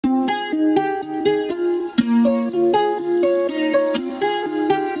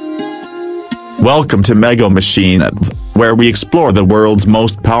Welcome to Mega Machine, where we explore the world's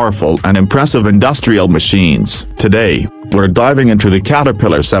most powerful and impressive industrial machines. Today, we're diving into the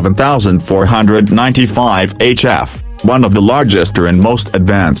Caterpillar 7495 HF, one of the largest and most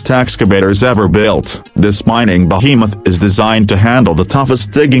advanced excavators ever built. This mining behemoth is designed to handle the toughest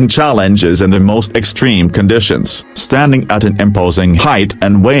digging challenges in the most extreme conditions. Standing at an imposing height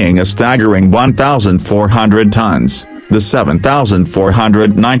and weighing a staggering 1,400 tons, the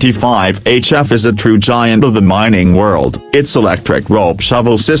 7495 HF is a true giant of the mining world. Its electric rope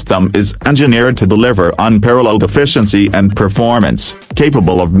shovel system is engineered to deliver unparalleled efficiency and performance,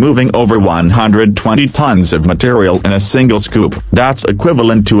 capable of moving over 120 tons of material in a single scoop. That's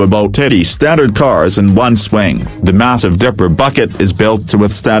equivalent to about 80 standard cars in one swing. The massive dipper bucket is built to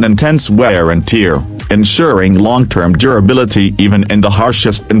withstand intense wear and tear, ensuring long-term durability even in the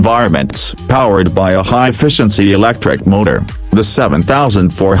harshest environments. Powered by a high-efficiency electric motor, the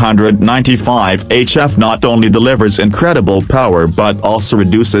 7495 HF not only delivers incredible power but also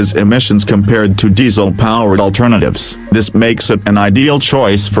reduces emissions compared to diesel-powered alternatives. This makes it an ideal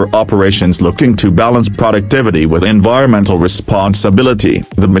choice for operations looking to balance productivity with environmental responsibility.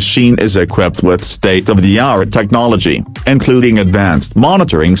 The machine is equipped with state-of-the-art technology, including advanced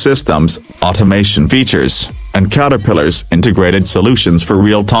monitoring systems, automation features, and Caterpillar's integrated solutions for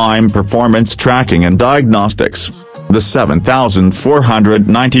real-time performance tracking and diagnostics. The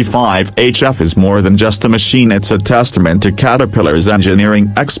 7495 HF is more than just a machine. It's a testament to Caterpillar's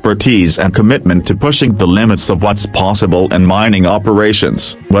engineering expertise and commitment to pushing the limits of what's possible in mining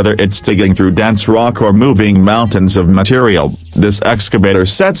operations. Whether it's digging through dense rock or moving mountains of material, this excavator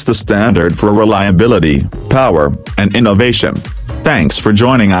sets the standard for reliability, power, and innovation. Thanks for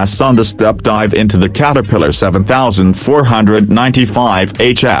joining us on this deep dive into the Caterpillar 7495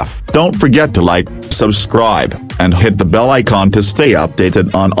 HF. Don't forget to like, subscribe, and hit the bell icon to stay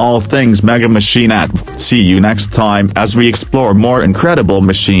updated on all things Mega Machine. See you next time as we explore more incredible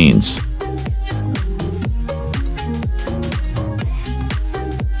machines.